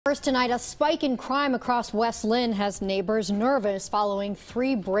First tonight, a spike in crime across West Linn has neighbors nervous following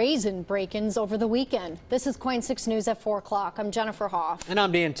 3 brazen break-ins over the weekend. This is KOIN 6 News at 4 o'clock. I'm Jennifer Hoff. And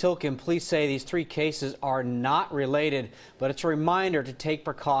I'm Dan Tilkin. Police say these 3 cases are not related, but it's a reminder to take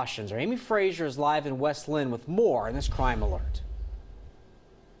precautions. Our Amy Frazier is live in West Linn with more in this crime alert.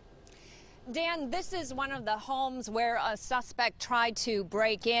 Dan, this is one of the homes where a suspect tried to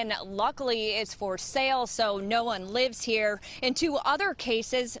break in. Luckily, it's for sale, so no one lives here. In 2 other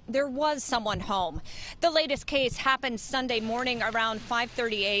cases, there was someone home. The latest case happened Sunday morning around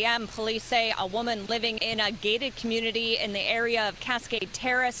 5:30 a.m. Police say a woman living in a gated community in the area of Cascade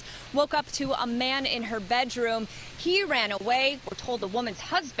Terrace woke up to a man in her bedroom. He ran away. We're told the woman's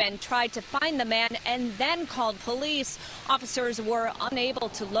husband tried to find the man and then called police. Officers were unable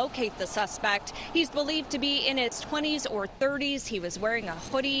to locate the suspect. He's believed to be in his 20s or 30s. He was wearing a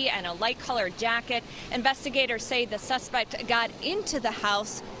hoodie and a light-colored jacket. Investigators say the suspect got into the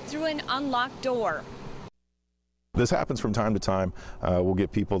house through an unlocked door. This happens from time to time. We'll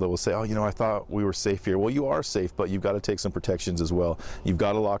get people that will say, oh, you know, I thought we were safe here. Well, you are safe, but you've got to take some protections as well. You've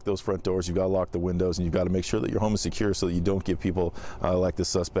got to lock those front doors, you've got to lock the windows, and you've got to make sure that your home is secure so that you don't give people like this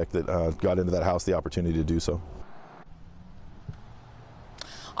suspect that got into that house the opportunity to do so.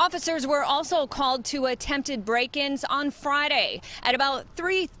 Officers were also called to attempted break-ins on Friday. At about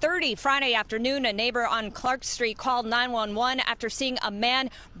 3:30 Friday afternoon, a neighbor on Clark Street called 911 after seeing a man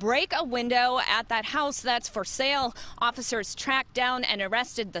break a window at that house that's for sale. Officers tracked down and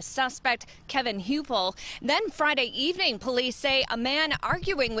arrested the suspect, Kevin Hupel. Then Friday evening, police say a man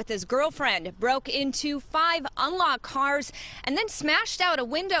arguing with his girlfriend broke into 5 unlocked cars and then smashed out a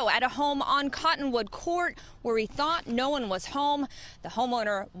window at a home on Cottonwood Court where he thought no one was home. The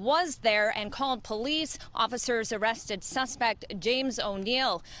homeowner was there and called police. Officers arrested suspect James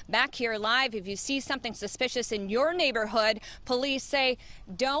O'Neill. Back here live, if you see something suspicious in your neighborhood, police say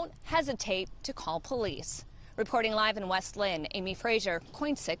don't hesitate to call police. Reporting live in West Linn, Amy Frazier,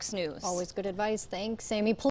 KOIN 6 News. Always good advice. Thanks, Amy.